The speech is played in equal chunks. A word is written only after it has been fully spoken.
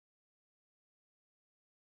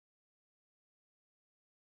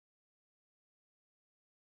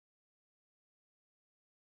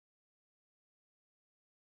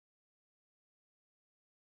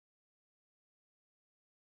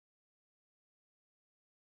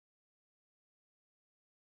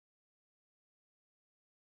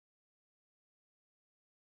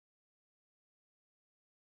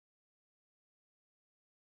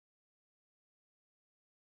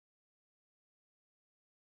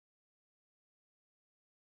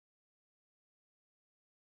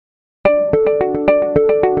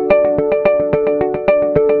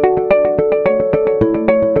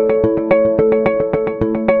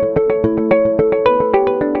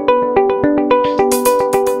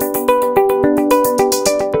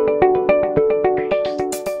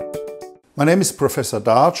My name is Professor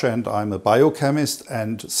Dartsch and I'm a biochemist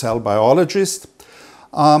and cell biologist.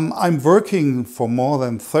 I'm working for more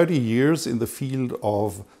than 30 years in the field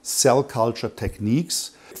of cell culture techniques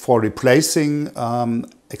for replacing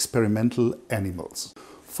experimental animals.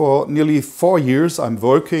 For nearly 4 years I'm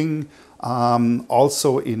working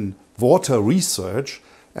also in water research,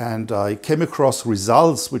 and I came across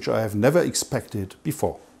results which I have never expected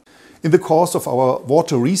before. In the course of our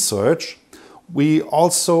water research, we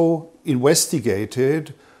also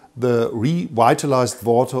investigated the revitalized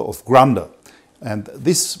water of Granda. And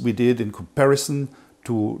this we did in comparison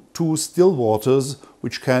to 2 still waters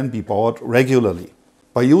which can be bought regularly.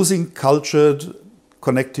 By using cultured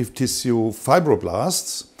connective tissue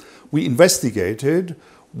fibroblasts, we investigated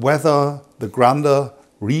whether the Granda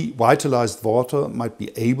revitalized water might be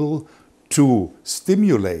able to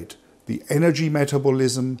stimulate the energy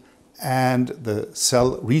metabolism and the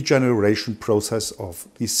cell regeneration process of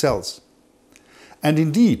these cells. And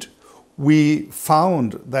indeed, we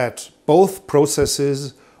found that both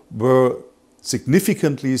processes were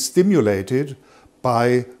significantly stimulated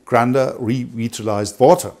by Granda revitalized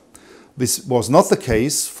water. This was not the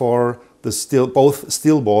case for both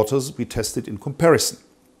still waters we tested in comparison.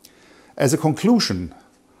 As a conclusion,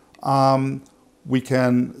 we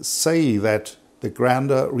can say that the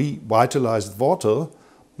Granda revitalized water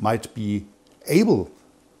might be able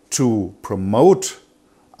to promote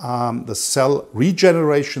the cell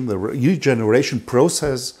regeneration, the regeneration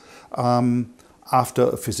process after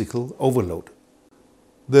a physical overload.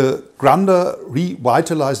 The Granda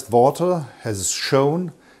revitalized water has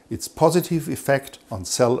shown its positive effect on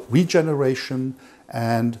cell regeneration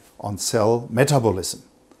and on cell metabolism.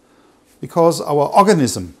 Because our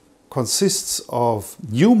organism consists of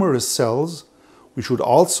numerous cells, we should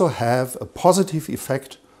also have a positive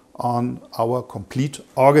effect on our complete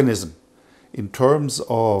organism in terms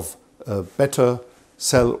of a better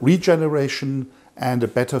cell regeneration and a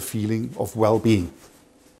better feeling of well-being.